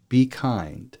 be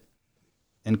kind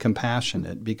and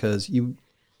compassionate, because you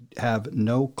have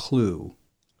no clue,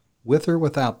 with or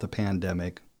without the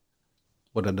pandemic,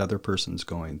 what another person's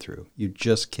going through. You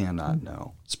just cannot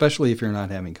know, especially if you're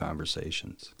not having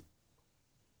conversations.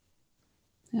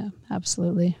 Yeah,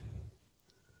 absolutely.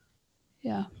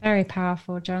 Yeah. Very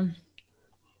powerful, John.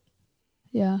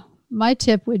 Yeah. My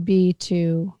tip would be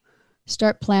to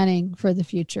start planning for the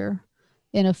future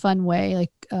in a fun way.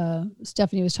 Like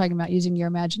Stephanie was talking about, using your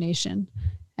imagination.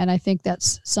 And I think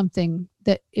that's something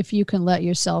that if you can let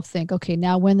yourself think, okay,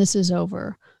 now when this is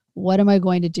over, what am I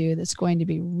going to do that's going to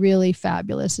be really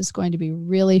fabulous? It's going to be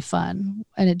really fun.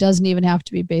 And it doesn't even have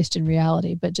to be based in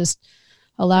reality, but just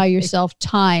allow yourself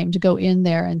time to go in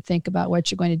there and think about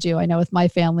what you're going to do. I know with my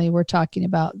family, we're talking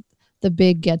about the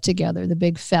big get together, the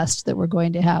big fest that we're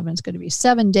going to have. And it's going to be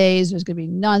 7 days. There's going to be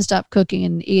nonstop cooking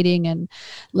and eating and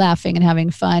laughing and having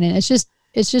fun. And it's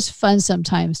just fun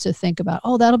sometimes to think about,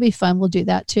 oh, that'll be fun. We'll do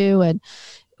that too. And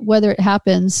whether it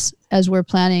happens as we're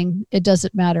planning, it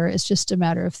doesn't matter. It's just a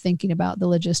matter of thinking about the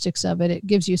logistics of it. It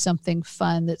gives you something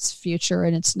fun that's future,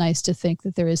 and it's nice to think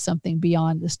that there is something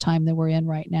beyond this time that we're in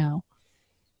right now.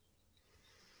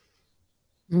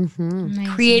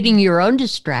 Creating your own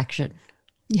distraction.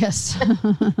 Yes.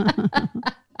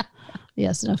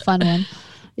 Yes, and a fun one.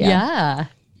 Yeah.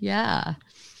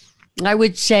 I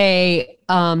would say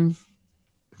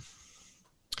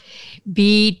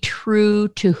be true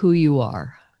to who you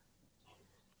are.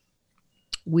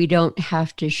 We don't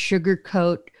have to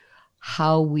sugarcoat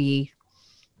how we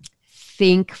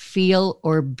think, feel,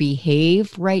 or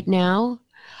behave right now.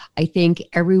 I think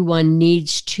everyone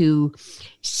needs to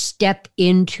step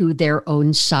into their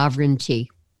own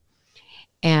sovereignty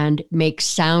and make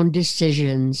sound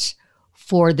decisions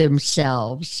for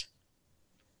themselves.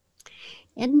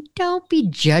 And don't be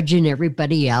judging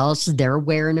everybody else. They're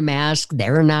wearing a mask.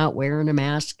 They're not wearing a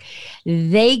mask.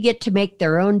 They get to make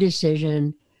their own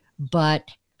decision,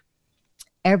 but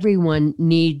everyone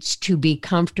needs to be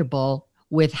comfortable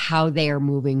with how they are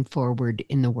moving forward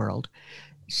in the world.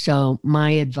 So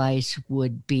my advice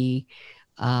would be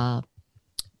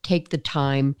take the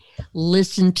time,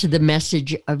 listen to the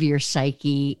message of your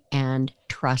psyche, and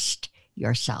trust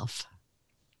yourself.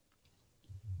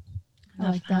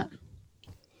 I like that.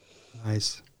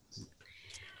 Nice.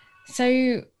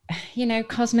 So,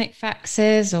 cosmic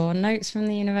faxes or notes from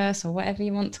the universe or whatever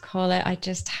you want to call it, I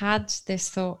just had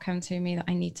this thought come to me that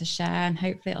I need to share, and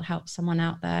hopefully it'll help someone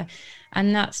out there.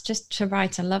 And that's just to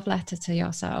write a love letter to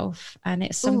yourself. And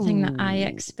it's something that I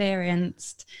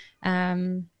experienced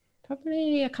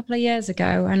probably a couple of years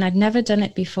ago, and I'd never done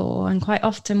it before. And quite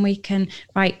often we can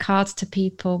write cards to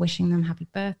people wishing them happy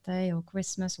birthday or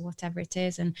Christmas or whatever it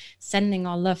is and sending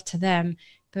our love to them.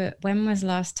 But when was the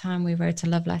last time we wrote a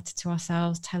love letter to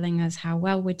ourselves, telling us how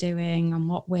well we're doing and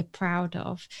what we're proud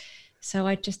of? So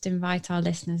I just invite our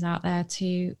listeners out there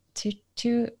to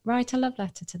write a love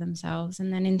letter to themselves.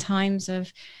 And then in times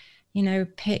of,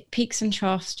 peaks and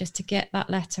troughs, just to get that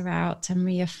letter out and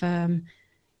reaffirm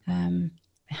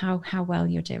how well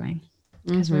you're doing,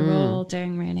 because we're all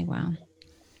doing really well.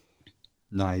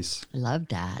 Nice. I love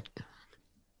that.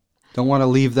 Don't want to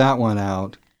leave that one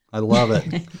out. I love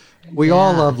it. We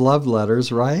all love love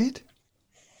letters, right?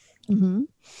 Mm-hmm.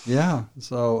 Yeah.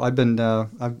 So I've been,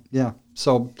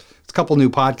 So it's a couple new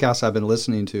podcasts I've been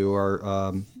listening to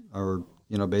are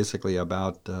basically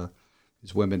about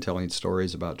these women telling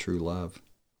stories about true love,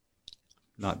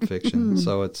 not fiction.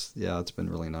 So it's been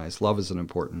really nice. Love is an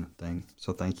important thing.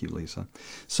 So thank you, Lisa.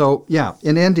 So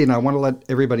in ending, I want to let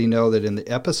everybody know that in the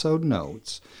episode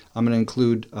notes, I'm going to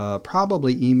include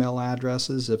probably email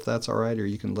addresses, if that's all right, or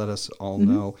you can let us all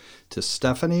know, to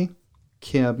Stephanie,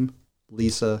 Kim,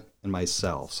 Lisa, and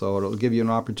myself. So it'll give you an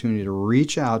opportunity to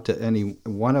reach out to any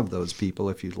one of those people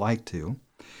if you'd like to.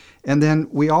 And then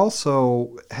we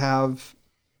also have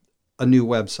a new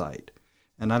website.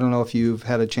 And I don't know if you've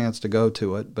had a chance to go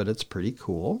to it, but it's pretty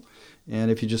cool. And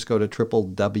if you just go to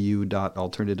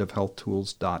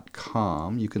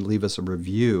www.alternativehealthtools.com, you can leave us a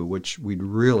review, which we'd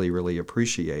really, really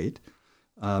appreciate.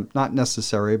 Not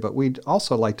necessary, but we'd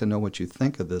also like to know what you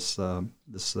think of this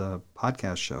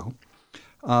podcast show.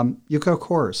 You can, of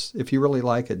course, if you really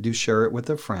like it, do share it with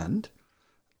a friend.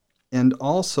 And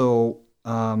also,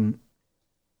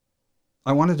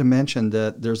 I wanted to mention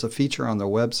that there's a feature on the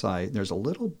website. There's a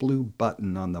little blue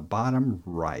button on the bottom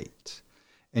right,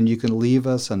 and you can leave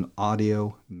us an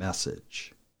audio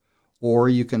message. Or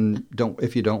you can,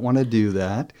 if you don't want to do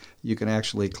that, you can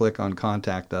actually click on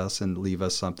Contact Us and leave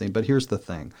us something. But here's the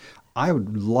thing. I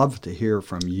would love to hear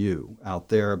from you out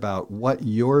there about what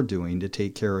you're doing to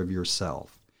take care of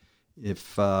yourself.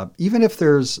 Even if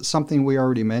there's something we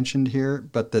already mentioned here,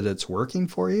 but that it's working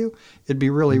for you, it'd be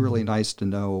really, really nice to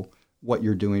know what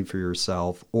you're doing for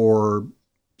yourself or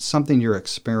something you're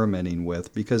experimenting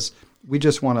with, because we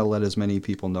just want to let as many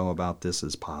people know about this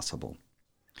as possible.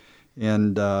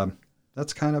 And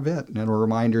that's kind of it. And a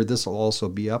reminder, this will also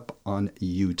be up on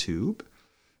YouTube.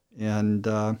 And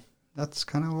that's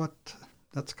kind of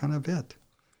it.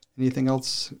 Anything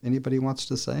else anybody wants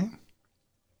to say?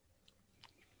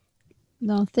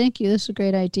 No, thank you. This is a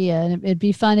great idea. And it'd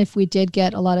be fun if we did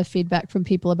get a lot of feedback from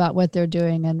people about what they're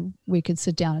doing, and we could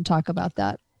sit down and talk about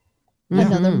that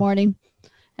another morning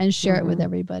and share it with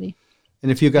everybody.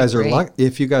 And if you guys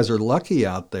are lucky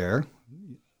out there,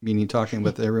 meaning talking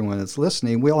with everyone that's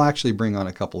listening, we'll actually bring on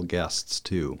a couple guests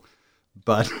too.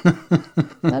 But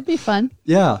that'd be fun.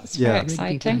 Yeah. It's very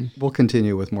exciting. We'll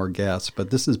continue with more guests, but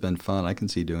this has been fun. I can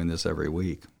see doing this every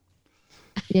week.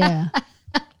 Yeah.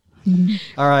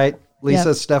 All right.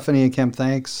 Lisa, Stephanie, and Kim,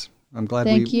 thanks. I'm glad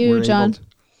Thank you, were John. able to.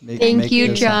 Thank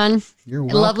you, John. You're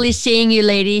welcome. Lovely seeing you,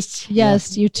 ladies.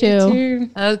 Yes, you too.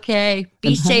 Okay.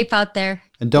 Be safe out there.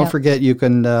 And don't forget, you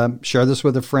can share this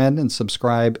with a friend and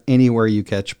subscribe anywhere you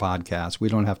catch podcasts. We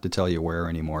don't have to tell you where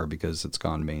anymore because it's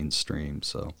gone mainstream.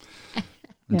 So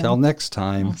until next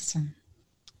time. Awesome.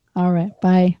 All right.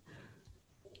 Bye.